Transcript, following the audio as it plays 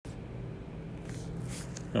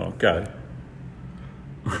Oh, go.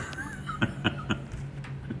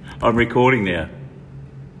 I'm recording now.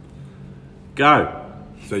 Go.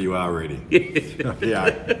 So you are ready.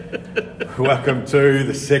 Yeah. Welcome to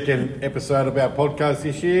the second episode of our podcast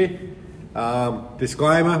this year.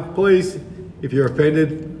 Disclaimer, please, if you're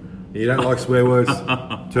offended, you don't like swear words,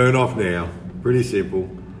 turn off now. Pretty simple.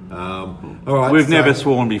 All right. We've never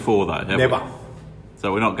sworn before, though, have never. we?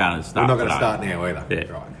 So we're not going to start. We're not going to today. start now either. Yeah.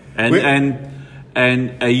 Right.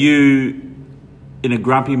 And are you in a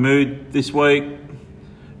grumpy mood this week?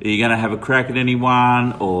 Are you going to have a crack at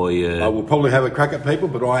anyone, or you? I will probably have a crack at people,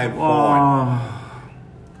 but I am fine.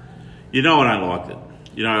 You know I don't like it.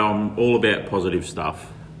 You know I'm all about positive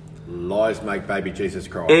stuff. Lies make baby Jesus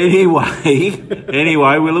cry.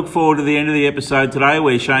 Anyway, we look forward to the end of the episode today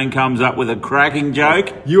where Shane comes up with a cracking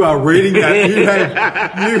joke. You are reading that.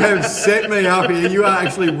 You have set me up here. You are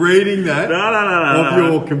actually reading that. No. Off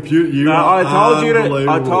your computer. I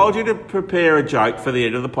told you to prepare a joke for the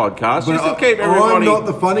end of the podcast. Just to keep everybody. I'm not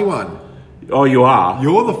the funny one. Oh, you are.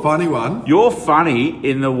 You're the funny one. You're funny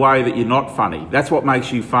in the way that you're not funny. That's what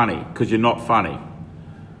makes you funny, because you're not funny.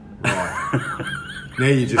 Right. Now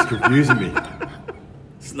you're just confusing me.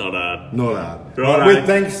 It's not hard. Not hard. Right, with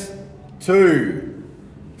thanks to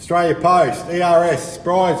Australia Post, ERS,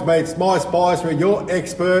 Bridesmaids, My Spice, your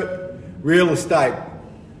expert real estate,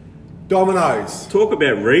 Domino's, Talk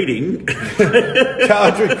about reading.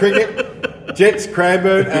 Carlton Cricket, Jets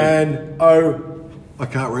Cranbourne, and I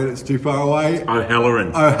can't read it, it's too far away.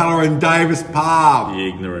 O'Halloran Davis Park. You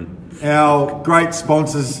ignorant. Our great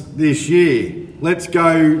sponsors this year. Let's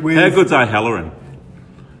go with... How good's O'Halloran?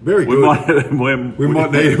 Very good. We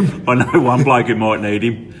might need him. I know one bloke who might need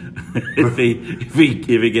him if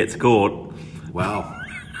he gets caught. Wow.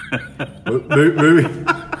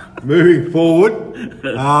 Moving forward,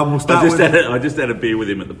 we'll start. I just had a beer with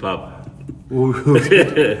him at the pub. You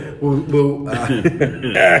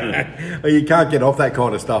can't get off that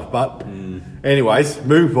kind of stuff. But, anyways,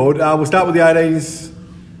 moving forward, we'll start with the 18s.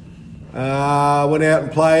 Went out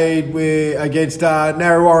and played against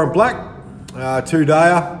Narrawarren Black.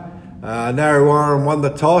 2-dayer. Narrawarren won the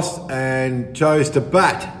toss and chose to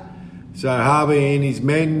bat. So Harvey and his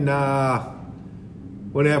men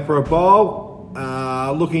went out for a bowl.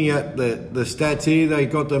 Looking at the stats here, they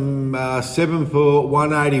got them 7 for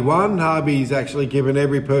 181. Harvey's actually given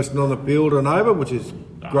every person on the field an over, which is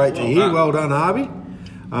great to hear. Well done, Harvey.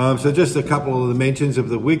 So just a couple of the mentions of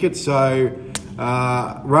the wickets. So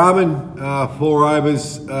Rahman, 4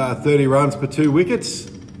 overs, 30 runs for 2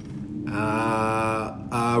 wickets.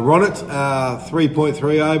 Ronit,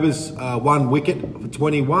 3.3 overs, 1 wicket for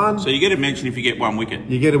 21. So you get a mention if you get 1 wicket?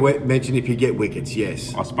 You get a mention if you get wickets,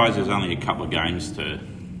 yes. I suppose there's only a couple of games to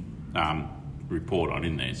report on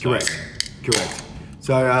in there. So. Correct.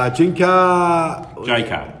 So Jinkar...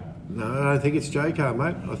 J-Car. No, I don't think it's J-Car,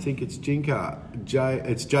 mate. I think it's Jinkar.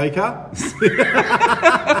 It's J-Car.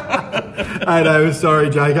 8 overs, sorry,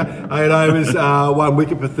 J-Car. 8 overs, 1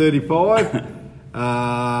 wicket for 35.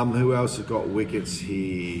 Who else has got wickets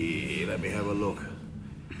here? Let me have a look.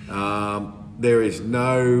 There is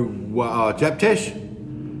no... Japtesh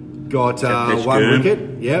got Japtesh 1 Gurn.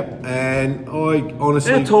 wicket. Yep. And I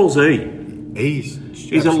honestly... How tall's he? He's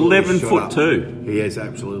 11'2". He is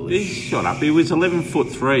absolutely... He's shot up. He was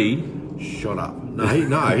 11'3". Shot up.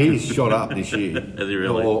 He's shot up this year. Is he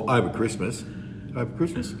really? Or over Christmas.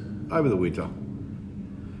 Over the winter.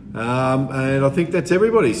 And I think that's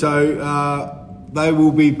everybody. So they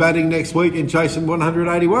will be batting next week and chasing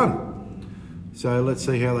 181. So let's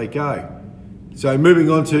see how they go. So moving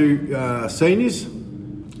on to seniors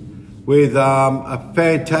with a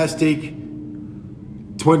fantastic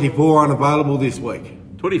 24 unavailable this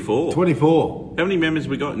week. 24? 24. How many members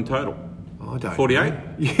we got in total? I don't 48? know.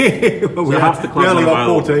 Yeah. Well, we half the club's only got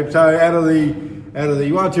 4 unavailable. teams. So out of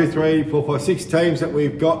the 1, 2, 3, 4, 5, 6 teams that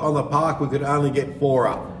we've got on the park, we could only get 4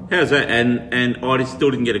 up. How's that? And I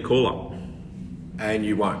still didn't get a call up. And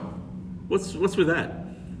you won't. What's with that?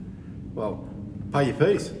 Well, pay your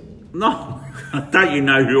fees. No. Don't you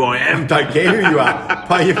know who I am? Don't care who you are.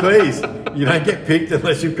 Pay your fees. You don't get picked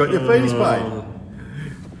unless you've got your fees paid.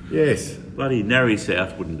 Yes. Bloody Narry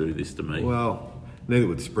South wouldn't do this to me. Well, neither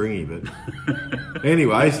would Springy, but...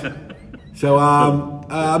 Anyways. So,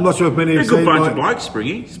 I'm not sure if many They're a have good seen... bunch of blokes,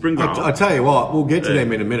 Springy. Springvale. I tell you what, we'll get to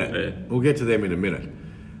them in a minute. Yeah. We'll get to them in a minute.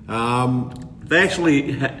 They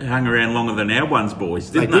actually hung around longer than our ones, boys,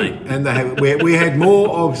 didn't they? Did. And we had more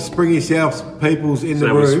of Springy South peoples in the So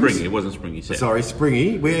it rooms. was Springy, it wasn't Springy South. Sorry,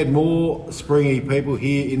 Springy. We had more Springy people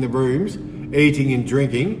here in the rooms eating and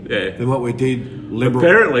drinking than what we did Liberal.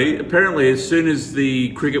 Apparently, as soon as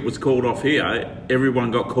the cricket was called off here,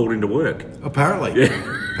 everyone got called into work. Apparently.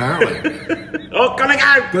 Yeah. Apparently. Oh, gotta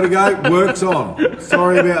go! Gotta go. Work's on.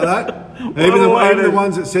 Sorry about that. Even the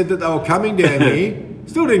ones that said that they were coming down here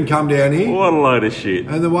still didn't come down here. What a load of shit.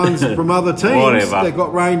 And the ones from other teams Whatever. that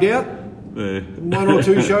got rained out, one or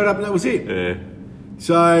two showed up and that was it. Yeah.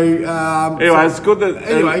 So Anyway, it's good that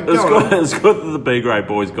it's good that the B grade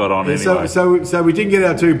boys got on anyway. So we didn't get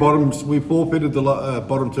our two bottoms. We forfeited the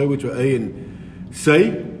bottom two, which were E and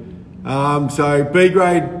C. So B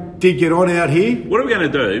grade did get on out here. What are we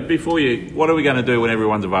going to do before you? What are we going to do when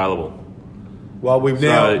everyone's available? Well, we've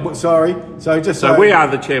now. Sorry. So we are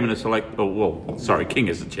the chairman of select. Oh, well, sorry, King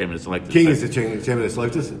is the chairman of selectors. King is the chairman of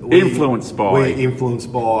selectors. Influenced by. We're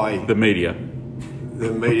influenced by the media.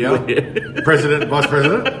 The media, president, vice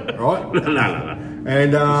president, right? No.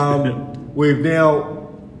 And we've now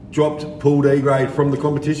dropped pooled E grade from the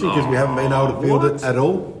competition because we haven't been able to field it at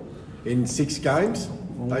all in 6 games,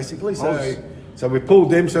 basically. So we pulled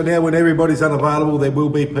them. So now when everybody's unavailable, there will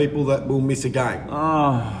be people that will miss a game.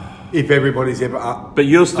 If everybody's ever up. But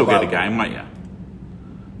you'll still get a game, won't you?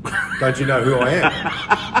 Don't you know who I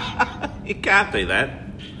am? You can't do that.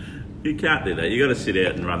 You can't do that. You got to sit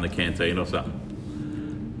out and run the canteen or something.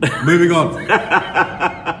 Moving on.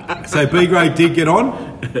 So B grade did get on.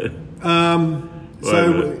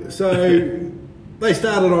 So they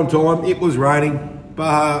started on time. It was raining.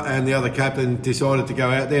 Baha and the other captain decided to go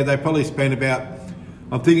out there. They probably spent about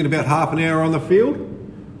half an hour on the field,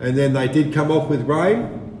 and then they did come off with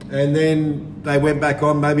rain, and then they went back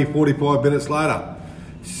on maybe 45 minutes later.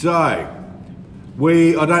 So I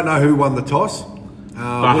don't know who won the toss.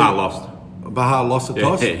 Baha lost. Baha lost the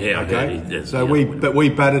toss. Okay. So we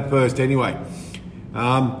batted first anyway.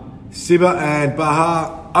 Sibba and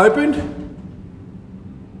Baha opened.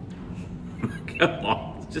 Come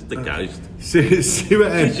on, it's just a ghost. Sibba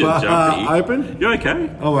and Baha opened. You okay?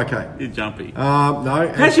 Oh, okay. You're jumpy.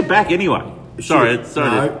 No. How's your back anyway? Sorry.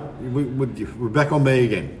 No, we're back on me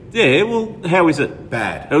again. Yeah, well, how is it?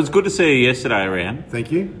 Bad. It was good to see you yesterday around.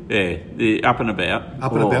 Thank you. Yeah, up and about.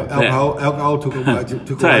 Alcohol took away Tell from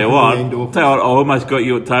you the what, I almost got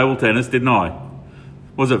you at table tennis, didn't I?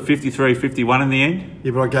 Was it 53-51 in the end?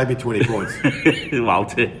 Yeah, but I gave you 20 points. Well,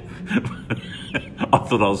 I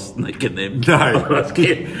thought I was sneaking them. No,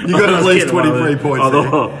 you got at least 23 points. I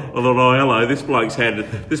thought, oh, hello, this bloke's had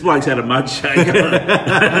a mud shake.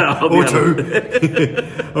 Or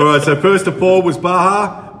 2. All right, so first of all was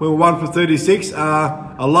Baha. We were 1 for 36.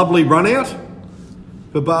 A lovely run out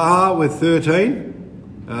for Baha with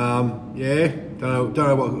 13. Don't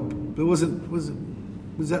know what. But was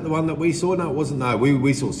that the one that we saw? No, it wasn't. No,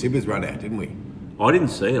 we saw Sibba's run out, didn't we? I didn't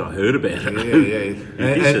see it. I heard about it.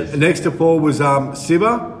 Yeah. and next to 4 was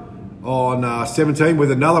Sibba on 17 with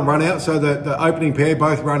another run out. So the opening pair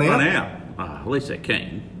both run out. At least they're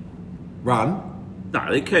keen. Run? No,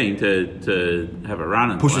 they're keen to have a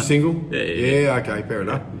run and push a single. Yeah. Okay, fair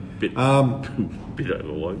enough. Bit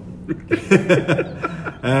overload.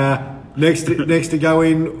 Next to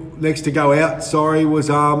go out, was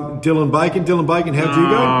Dylan Bacon. Dylan Bacon, how'd you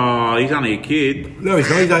go? Oh, he's only a kid. No, he's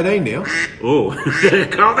not. He's 18 now. Oh,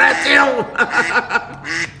 call that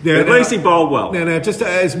Dill. At least he bowled well. Now, just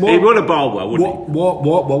as more. He would have bowled well, wouldn't he? While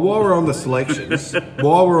we're on the selections, we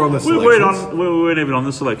weren't even on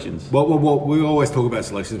the selections. We always talk about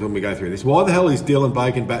selections when we go through this. Why the hell is Dylan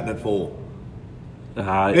Bacon batting at 4?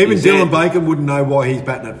 Even Dylan Bacon wouldn't know why he's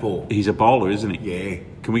batting at 4. He's a bowler, isn't he? Yeah.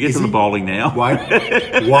 Can we get to the bowling now? Wait.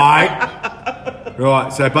 Right,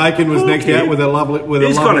 so Bacon was next out with a lovely.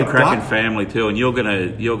 He's got a cracking family too, and you're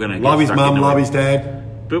gonna love his mum, love his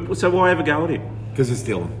dad. But so why ever go at him? Because it's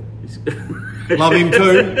Dylan. Love him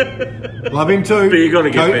too. But you got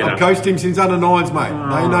to get better. I've coached him since under 9s, mate.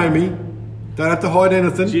 They know me. Don't have to hide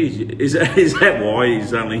anything. Jeez, is that why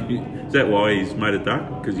he's made a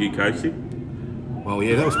duck? Because you coached him? Well,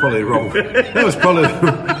 yeah, that was probably wrong.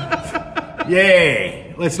 Yeah.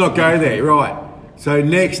 Let's not go there. Right. So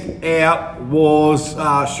next out was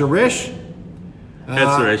Suresh.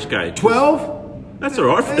 How'd Suresh go? 12. That's all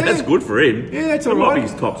right. Yeah. That's good for him. Yeah, that's all right.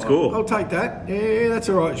 His top score. I'll take that. Yeah, that's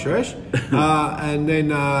all right, Suresh. And then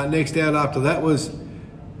next out after that was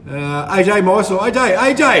AJ Mysore.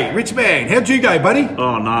 AJ, rich man. How'd you go, buddy?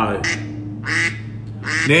 Oh, no.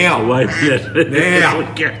 Now. Wait a minute. Now.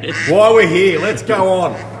 While we're here, let's go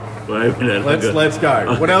on. Wait a minute. Let's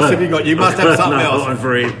go. What else have you got? You must have something else. One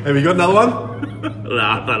for him. Have you got another one?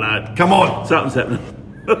 No. Come on. Something's happening.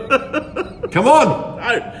 Come on.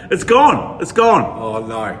 No, it's gone. Oh,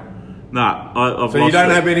 no. No, I've so you don't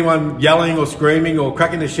have anyone yelling or screaming or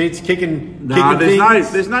cracking the sheets, kicking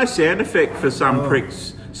things? There's no sound effect for some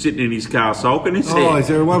pricks sitting in his car sulking. Is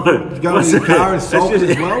there one going in his car and sulking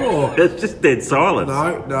as well? Or? It's just dead silence.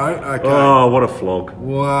 No, okay. Oh, what a flog.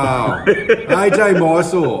 Wow. AJ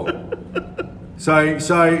Mysore. So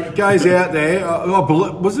goes out there.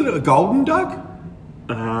 Was it a golden duck?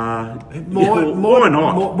 Why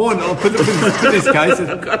not? Put this case,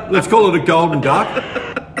 let's call it a golden duck.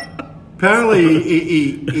 Apparently,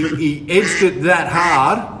 he edged it that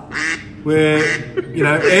hard, where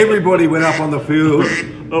everybody went up on the field.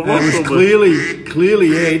 And it was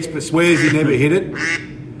clearly edged, but swears he never hit it.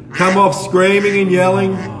 Come off screaming and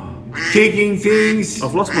yelling, kicking things.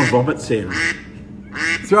 I've lost my vomit sound.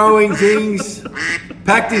 Throwing things.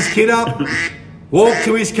 Packed his kid up. Walked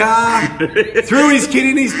to his car, threw his kid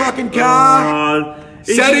in his fucking car,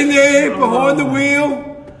 sat in there behind the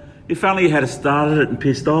wheel. If only he had started it and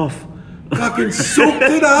pissed off. Fucking soaked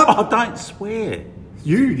it up. Oh, don't swear.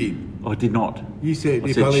 You did. I did not. You said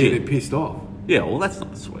if said only shit. it had pissed off. Yeah, well, that's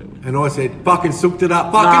not a swear word. And I said, fucking soaked it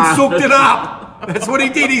up. Fucking soaked it up. That's what he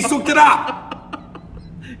did. He soaked it up.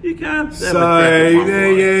 You can't.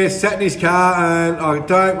 So, sat in his car, and I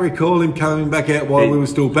don't recall him coming back out while we were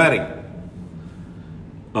still batting.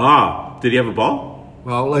 Did he have a bowl?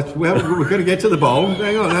 Well, we've got to get to the bowl.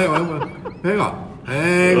 Hang on. All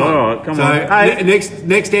right, come on. Hey.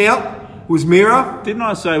 Next out was Mira. Didn't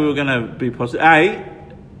I say we were going to be positive?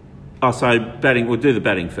 I'll say batting. We'll do the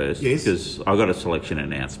batting first. Yes. Because I got a selection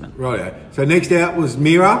announcement. Right. So next out was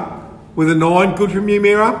Mira with a 9. Good from you,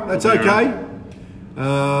 Mira. That's okay.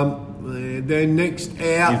 Then next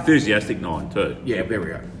out. Enthusiastic 9 too. Yeah, there we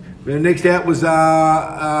go. Then next out was you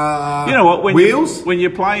know what? Wheels. When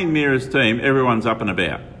you're playing Mira's team, everyone's up and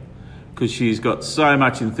about because she's got so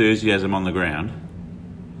much enthusiasm on the ground.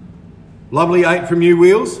 Lovely 8 from you,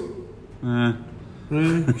 Wheels.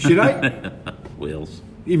 Shit 8. Wheels.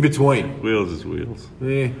 In between. Wheels is Wheels.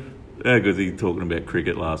 Yeah. How good are you talking about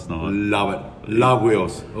cricket last night? Love it. Love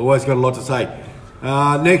Wheels. Always got a lot to say.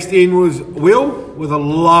 Next in was Will with a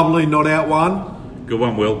lovely not out one. Good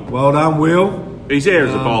one, Will. Well done, Will. He's there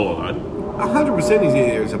as a bowler, though. 100% he's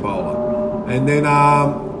there as a bowler. And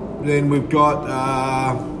then we've got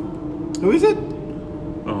who is it?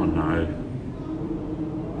 Oh no.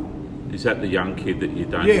 Is that the young kid that you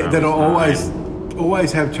don't know? Yeah, that I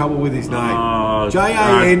always have trouble with his name.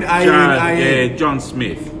 Janana. Yeah, John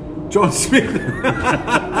Smith. John Smith.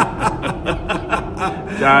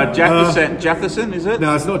 Jefferson, is it?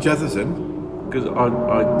 No, it's not Jefferson. Because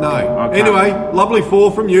No. Anyway, lovely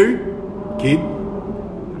 4 from you, kid.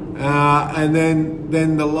 And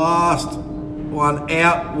then the last one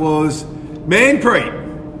out was Manpreet.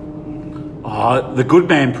 Oh, the good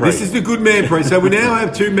Manpreet. This is the good Manpreet. So we now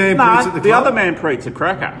have 2 Manpreets at the club. The other Manpreet's a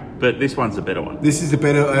cracker, but this one's a better one. This is the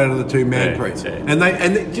better out of the 2 Manpreets. Yeah.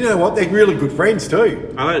 And do you know what? They're really good friends too.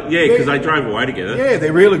 Because they drove away together. Yeah,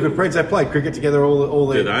 they're really good friends. They played cricket together all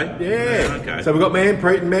the. Do they? Yeah. Okay. So we've got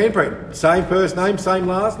Manpreet and Manpreet. Same first name, same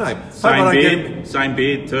last name. Same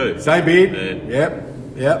beard too. Same beard.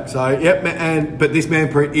 Yep. So but this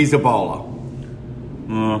Manpreet is a bowler.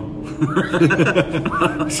 Oh.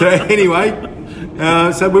 So anyway,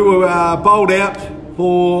 so we were bowled out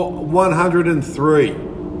for 103.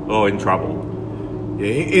 Oh, in trouble. Yeah,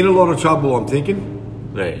 in a lot of trouble, I'm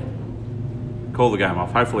thinking. There. Call the game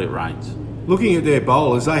off. Hopefully it rains. Looking at their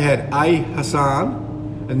bowlers, they had A.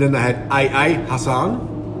 Hassan, and then they had A. Hassan,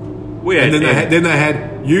 then they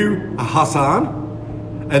had U.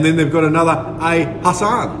 Hassan, and then they've got another A.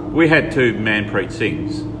 Hassan. We had 2 Manpreet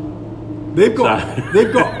Singhs. They've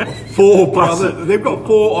got 4 brothers. They've got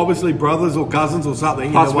 4 obviously brothers or cousins or something.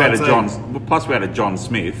 Plus we had a John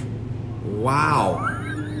Smith. Wow.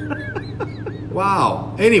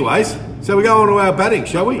 Wow. Anyways, so we go on to our batting,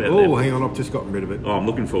 shall we? Oh, hang on, I've just gotten rid of it. Oh, I'm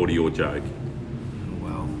looking forward to your joke.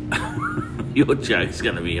 Well, your joke's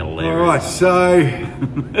going to be hilarious. All right,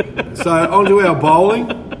 so on to our bowling.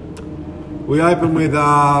 We open with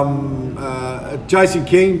Jason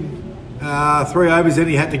King, 3 overs, then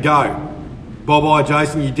he had to go. Bye-bye,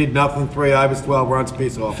 Jason, you did nothing. 3 overs, 12 runs,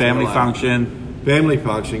 piss off. Family function,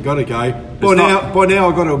 got to go. By now,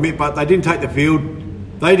 I've got to admit, but they didn't take the field.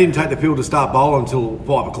 They didn't take the field to start bowling until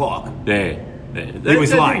 5 o'clock. Yeah. It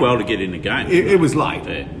was late. Well to get in the game. It was late.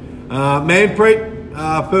 Yeah.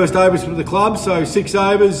 Manpreet, first overs for the club, so 6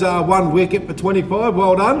 overs, 1 wicket for 25.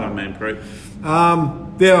 Well done. Manpreet.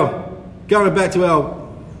 Now, going back to our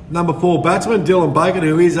number 4 batsman, Dylan Bacon,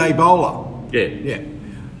 who is a bowler. Yeah.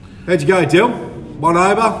 How'd you go, Dill? 1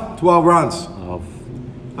 over, 12 runs.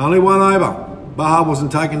 Only 1 over. Bahar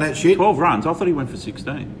wasn't taking that shit. 12 runs? I thought he went for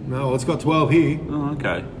 16. No, it's got 12 here. Oh,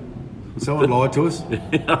 okay. Someone lied to us. I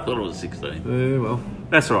thought it was 16. Well.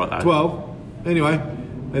 That's all right, though. 12. Anyway.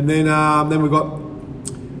 And then we got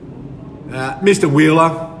Mr.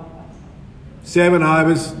 Wheeler, 7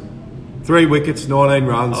 overs, 3 wickets, 19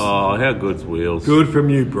 runs. Oh, how good's Wheels? Good from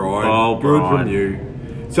you, Brian. Oh, Good Brian. from you.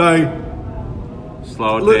 So,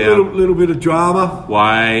 Slow it down. little bit of drama.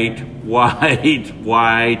 Wait.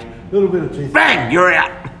 Little bit of cheese. Bang! You're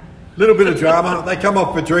out. Little bit of drama. They come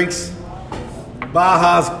off for drinks.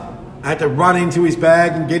 Baha's had to run into his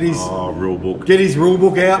bag and get his Rule book. rule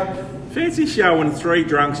book out. Fancy showing 3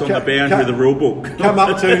 drunks on the Ca- boundary of the rule book. Come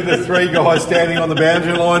up to the 3 guys standing on the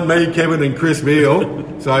boundary line, me, Kevin and Chris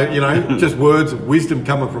Veal. So, just words of wisdom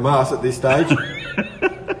coming from us at this stage.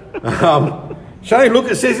 Shane, look,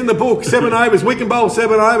 it says in the book, 7 overs. We can bowl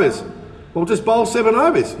 7 overs. Well, just bowl 7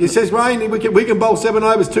 overs. It says, Rain, we can bowl 7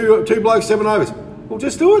 overs, two blokes, 7 overs. Well,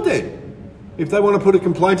 just do it then. If they want to put a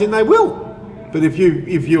complaint in, they will. But if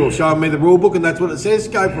you're showing me the rule book and that's what it says,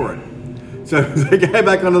 go for it. So they go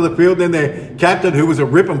back onto the field. Then their captain, who was a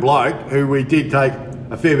ripping bloke, who we did take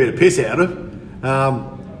a fair bit of piss out of,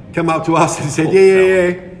 come up to us and said,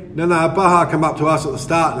 yeah. No, Baha come up to us at the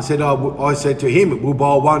start and said, I said to him, we'll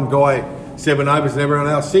bowl one guy 7 overs and everyone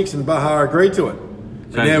else 6, and Baha agreed to it.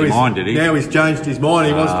 Changed his mind, did he? Now he's changed his mind.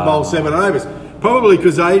 He wants to bowl 7 overs. Probably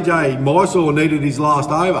because AJ Mysore needed his last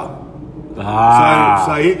over. So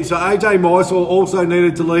AJ Mysore also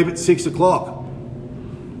needed to leave at 6 o'clock.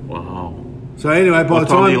 Wow. So anyway, by What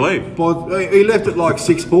the time time did he leave? he left at like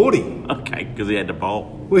 6:40. Okay, because he had to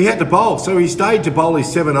bowl. Well, he had to bowl, so he stayed to bowl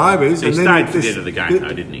his 7 overs. He stayed to the end of the game,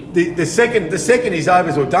 though, didn't he? The second his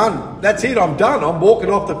overs were done, that's it. I'm done. I'm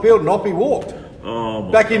walking off the field, and off he walked. Oh,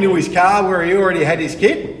 my. Back into his car where he already had his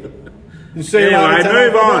kit. And see you Anyway,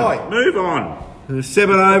 later, move on.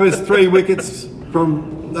 7 overs, 3 wickets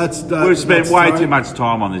from that's. We've spent way too much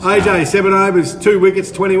time on this. AJ, game. 7 overs, 2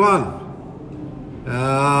 wickets, 21.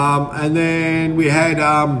 And then we had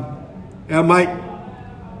our mate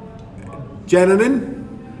Jananen.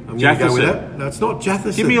 I'm going to go with that. No, it's not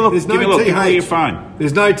Jatherson. Give me a look. There's no Give me a look. TH. Give me your phone.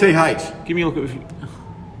 There's no TH. Give me a look at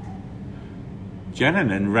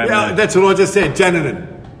Jannon and Ram. Yeah, that's what I just said, Jananen.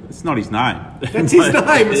 It's not his name. That's his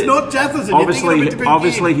name. It's not Jatherson.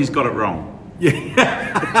 Obviously, he's got it wrong.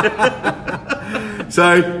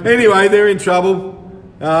 So anyway, they're in trouble.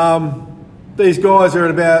 These guys are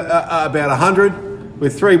at about 100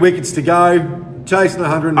 with 3 wickets to go, chasing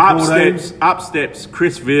 114. Up steps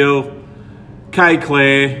Chris Veal, Kay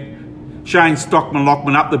Clare, Shane Stockman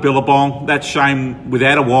Lockman up the billabong. That's Shane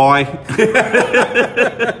without a Y.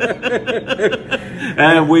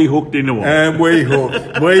 And we hooked into him. And we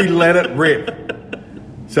hooked. We let it rip.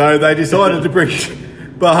 So they decided to bring.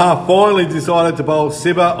 Baha finally decided to bowl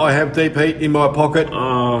Sibba. I have deep heat in my pocket.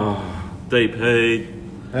 Oh, deep heat.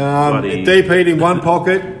 Deep heat in one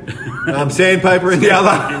pocket, sandpaper in the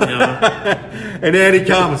other. And out he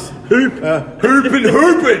comes. Hooping.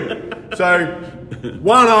 So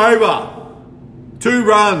 1 over, 2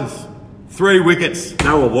 runs, 3 wickets. They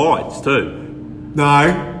were wides too.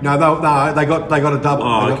 No, they got a double.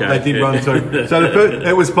 Oh, okay. They did run 2. So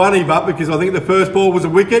it was funny, but because I think the first ball was a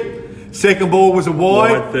wicket, second ball was a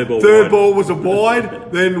wide, third ball was a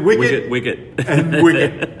wide, then wicket. And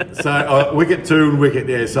wicket. So wicket 2 and wicket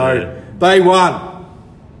there. So they won.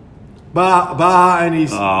 Bar and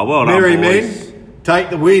his merry men take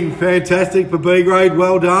the win. Fantastic for B grade.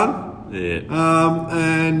 Well done. Yeah.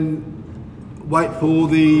 And wait for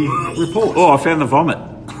the report. Oh, I found the vomit.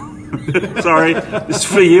 Sorry, this is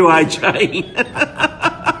for you, AJ.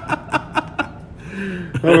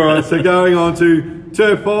 All right, so going on to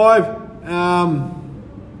Turf 5.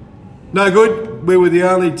 No good. We were the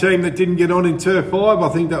only team that didn't get on in Turf 5. I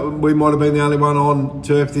think that we might have been the only one on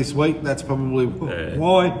Turf this week. That's probably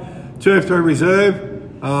why. Turf 3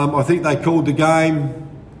 reserve. I think they called the game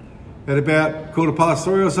at about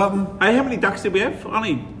 3:15 or something. Hey, how many ducks did we have? I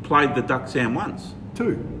only played the duck sound once.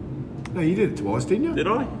 2. No, you did it twice, didn't you? Did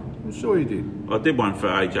I? I'm sure you did. I did one for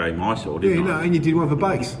AJ Mysore, didn't I? And you did one for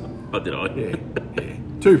Bakes. Oh, did I? Yeah.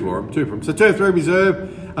 2 for him. So Turf 3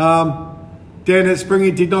 reserve. Down at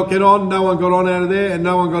Springy did not get on. No one got on out of there, and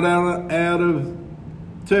no one got out of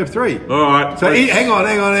Turf 3. All right. So hang on.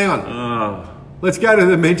 Oh. Let's go to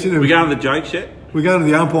the mention of... We going to the jokes yet? We're going to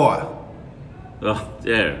the umpire. Oh,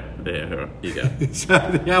 yeah. All right, you go. So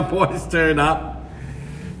the umpire's turned up,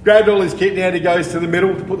 grabbed all his kit, now he goes to the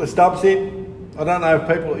middle to put the stumps in. I don't know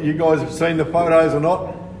if you guys have seen the photos or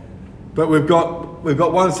not, but we've got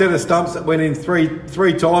one set of stumps that went in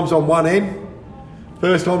three times on one end.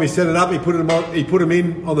 First time he set it up, he put them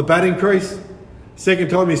in on the batting crease. Second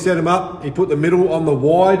time he set them up, he put the middle on the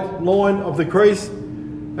wide line of the crease.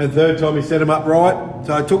 And third time he set them up right.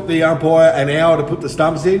 So it took the umpire an hour to put the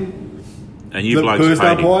stumps in. And you the blokes first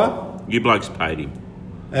paid umpire. him. You blokes paid him.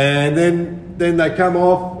 And then then they come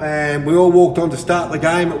off, and we all walked on to start the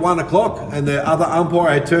game at 1 o'clock, and the other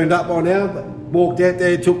umpire had turned up by now, walked out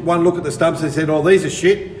there, took one look at the stumps and said, "Oh, these are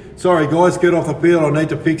shit. Sorry guys, get off the field, I need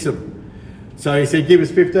to fix them." So he said, "Give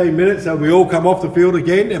us 15 minutes." So we all come off the field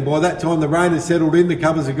again, and by that time the rain had settled in, the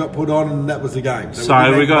covers had got put on, and that was the game.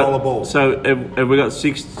 So we got have we got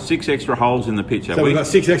six extra holes in the pitch? Have we got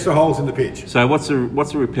 6 extra holes in the pitch. So what's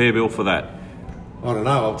the repair bill for that? I don't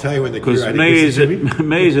know. I'll tell you when the because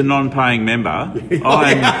me as a non-paying member,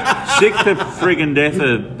 I'm sick to friggin' death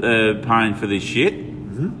of paying for this shit.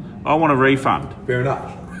 Mm-hmm. I want a refund. Fair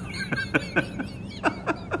enough.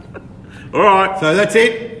 All right. So that's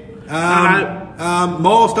it.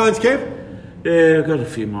 Milestones, Kev? Yeah, I've got a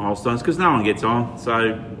few milestones because no one gets on.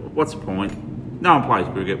 So what's the point? No one plays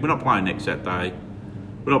cricket. We're not playing next Saturday.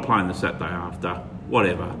 We're not playing the Saturday after.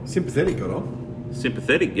 Whatever. Sympathetic got on.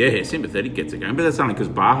 Sympathetic gets a game, but that's only because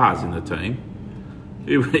Baha's in the team.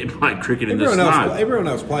 He played cricket in the snow. Everyone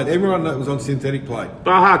else played. Everyone that was on synthetic played.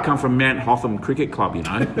 Baha come from Mount Hotham Cricket Club, you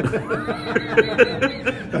know.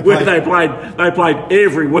 Where they played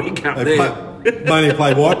every week up there. Mainly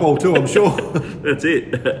played white ball too, I'm sure. That's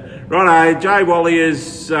it. Righto, Jay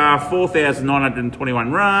Walliers,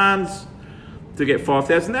 4,921 runs to get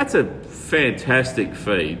 5,000. That's a fantastic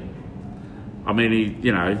feat. I mean,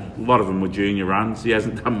 a lot of them were junior runs. He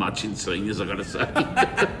hasn't done much in seniors, I've got to say.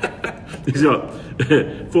 He's got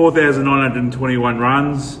 4,921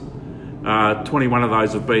 runs. 21 of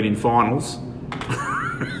those have been in finals.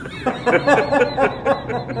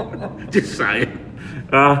 Just saying.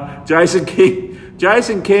 Jason King,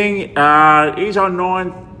 he's on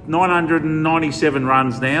 997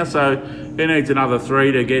 runs now, so he needs another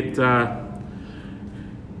 3 to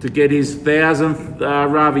get his 1,000th.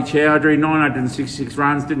 Ravi Chowdhury, 966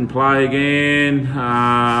 runs, didn't play again.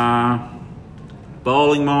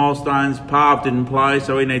 Bowling milestones, Parv didn't play,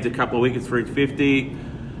 so he needs a couple of wickets for his 50.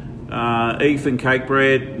 Ethan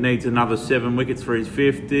Cakebread needs another 7 wickets for his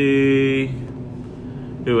 50.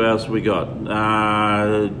 Who else we got?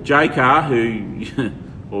 Jakar, who,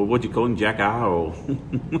 or what do you call him, Jakar, or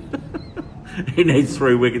he needs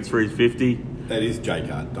 3 wickets for his 50. That is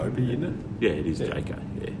Jakar Dopey, isn't it? Yeah, it is Jakar,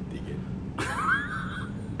 yeah.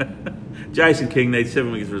 Jason King needs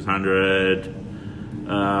 7 wickets for his 100.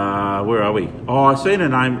 Where are we? Oh, I seen a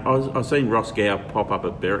name. I seen Ross Gow pop up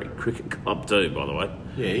at Berwick Cricket Club too. By the way.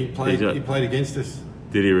 Yeah, he played against us.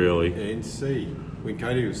 Did he really? Yeah, in C when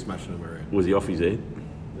Cody was smashing him around. Was he off his head?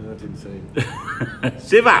 No, I didn't see him.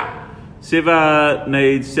 Siva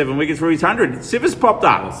needs 7 wickets for his 100. Siva's popped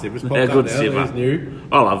up. Oh, Siva's popped up. Siva. He's new.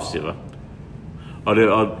 I love Siva. I'd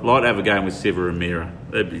like to have a game with Siva and Mira.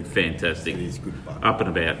 That'd be fantastic. It is good fun. Up and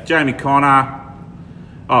about. Jamie Connor.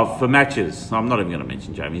 Oh, for matches, I'm not even going to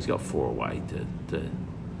mention Jamie. He's got 4 away.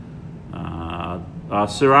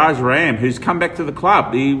 Siraj Ram, who's come back to the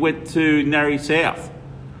club. He went to Narry South.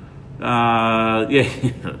 Yeah, no,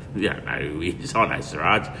 who he is. I know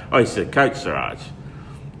Siraj. I used to coach Siraj.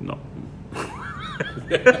 Not.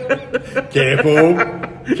 Careful.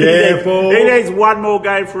 He needs 1 more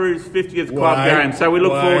game for his 50th club game. So we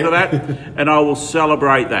look forward to that, and I will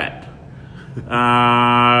celebrate that.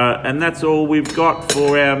 And that's all we've got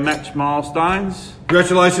for our match milestones.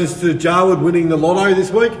 Congratulations to Jarwood winning the lotto this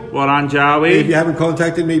week. Well done, Jarwood. If you haven't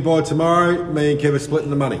contacted me by tomorrow, me and Kev are splitting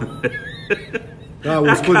the money. No,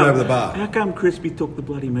 we'll split it over the bar. How come Crispy took the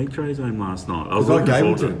bloody meat trays home last night? Because I gave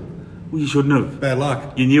them to him. Well, you shouldn't have. Bad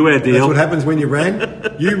luck. You knew our deal. That's what happens when you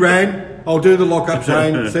ran. You ran. I'll do the lock-up,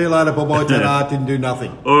 Shane. See you later. Bye-bye, ta-da. Didn't do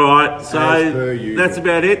nothing. All right. So that's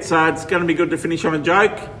about it. So it's going to be good to finish on a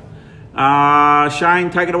joke. Shane,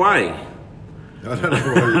 take it away. I don't know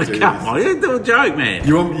why you do Come on, you do a joke, man.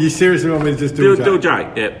 You seriously want me to just do a joke? Do a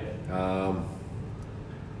joke, yep.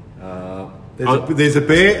 There's a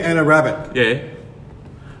bear and a rabbit. Yeah.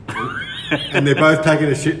 And they're both taking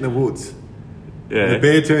a shit in the woods. Yeah. And the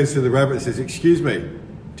bear turns to the rabbit and says, "Excuse me,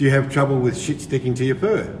 do you have trouble with shit sticking to your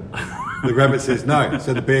fur?" The rabbit says no.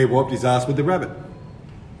 So the bear wiped his ass with the rabbit.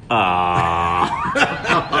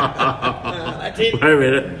 That's it. Wait a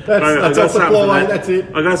minute. That's off the floor, mate. That's it.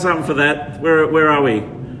 I got something for that. Where are we?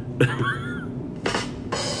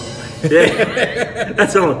 Yeah.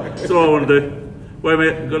 That's all I want to do. Wait a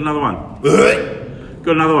minute. Got another one.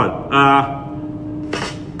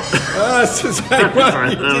 It's the same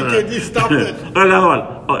one. You stopped it. Another one.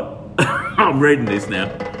 I'm reading this now.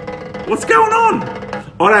 What's going on?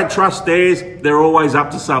 I don't trust theirs. They're always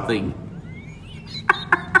up to something.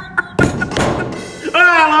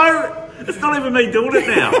 Hello. It's not even me doing it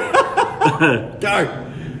now. Go.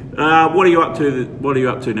 What are you up to? What are you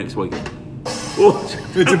up to next week?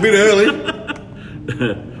 It's a bit early.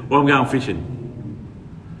 Well, I'm going fishing.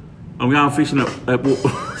 I'm going fishing at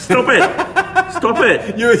Stop it! Stop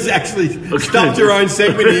it! You have actually stuffed your own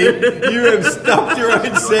segment here. You have stuffed your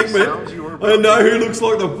own segment. I know who looks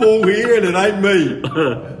like the fool here, and it ain't me.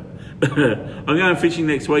 I'm going fishing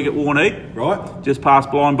next week at Warneet. Right, Just past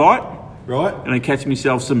Blind Bite. right, And then catch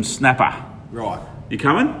myself some snapper. right. You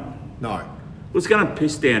coming? No. Well, it's going to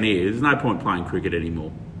piss down here. There's no point playing cricket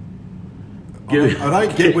anymore. I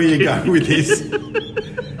don't get where you're going with this.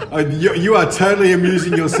 You are totally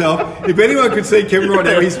amusing yourself. If anyone could see Kevin right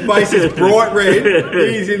now, his face is bright red.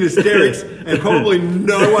 He's in hysterics, and probably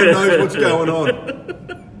no one knows what's going on.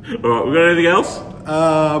 All right, we got anything else?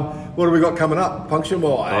 What have we got coming up,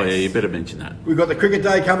 function-wise? Oh yeah, you better mention that. We've got the cricket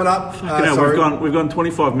day coming up. We've gone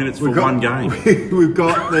 25 minutes for one game. We've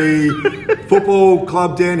got the football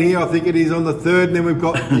club down here. I think it is on the 3rd, and then we've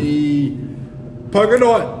got the poker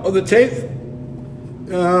night on the 10th.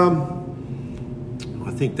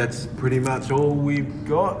 I think that's pretty much all we've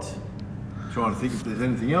got. Trying to think if there's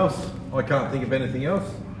anything else. I can't think of anything else.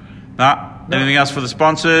 Nah, anything else for the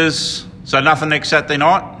sponsors? So nothing next Saturday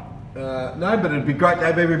night? No, but it'd be great to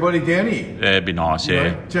have everybody down here. Yeah, it'd be nice, yeah.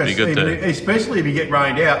 You know, just be good especially if you get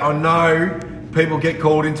rained out. I know people get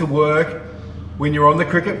called into work when you're on the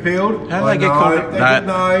cricket field. How do they get called?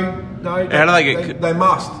 No. How do they get? They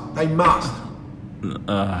must. They must.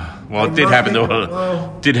 Well, it did happen to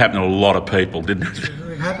a lot of people, didn't it?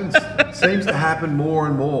 It happens. Seems to happen more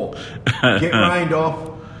and more. Get rained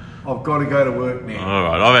off. I've got to go to work now. All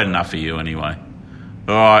right, I've had enough of you anyway.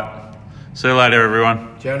 All right, see you later,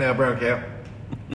 everyone. Ciao now, brown cow.